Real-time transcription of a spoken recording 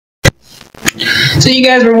So you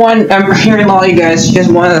guys were I'm hearing all you guys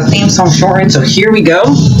wanted the theme song shortened, so here we go.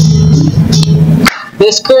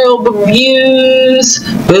 This girl reviews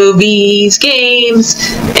movies, games,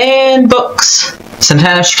 and books.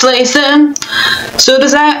 Sometimes she plays them. So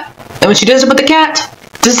does that, and when she does it with the cat,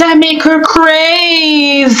 does that make her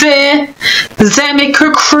crazy? Does that make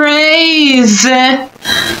her crazy?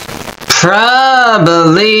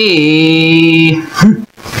 Probably.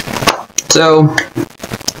 So,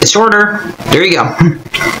 it's shorter. There you go.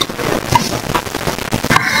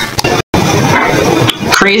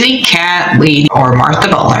 Crazycatlady or Martha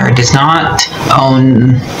Butler does not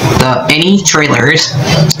own any trailers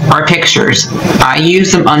or pictures. I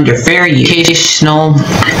use them under fair educational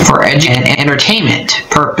for and entertainment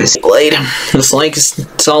purpose. It's like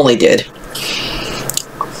it's all they did.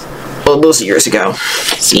 Well, those years ago.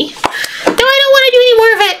 See? No, I don't want to do any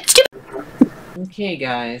more of it. Okay,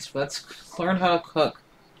 guys, let's learn how to cook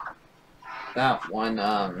that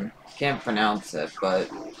one. Can't pronounce it, but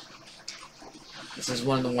this is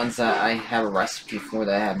one of the ones that I have a recipe for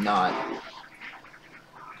that I have not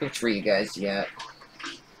cooked for you guys yet.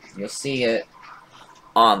 You'll see it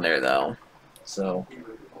on there, though. So,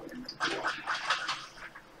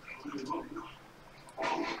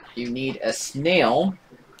 you need a snail,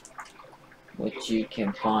 which you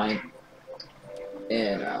can find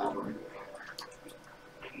in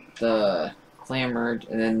the clamored,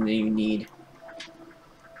 and then you need,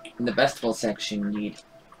 in the vegetable section, you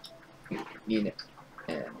need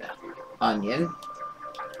an onion,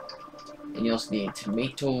 and you also need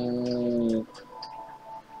tomato,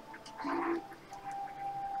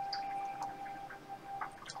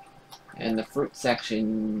 and the fruit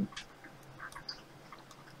section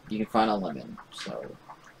you can find a lemon. So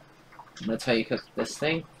I'm gonna tell you cook this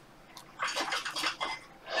thing.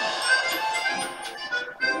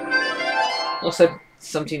 Looks like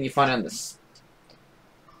something you find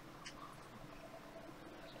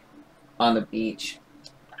on the beach.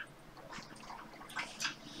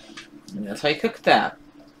 And that's how you cook that.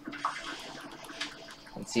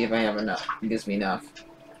 Let's see if I have enough. It gives me enough.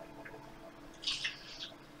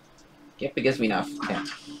 Yep, it gives me enough. Okay.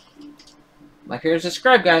 Like, here,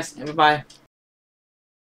 subscribe, guys, and bye-bye.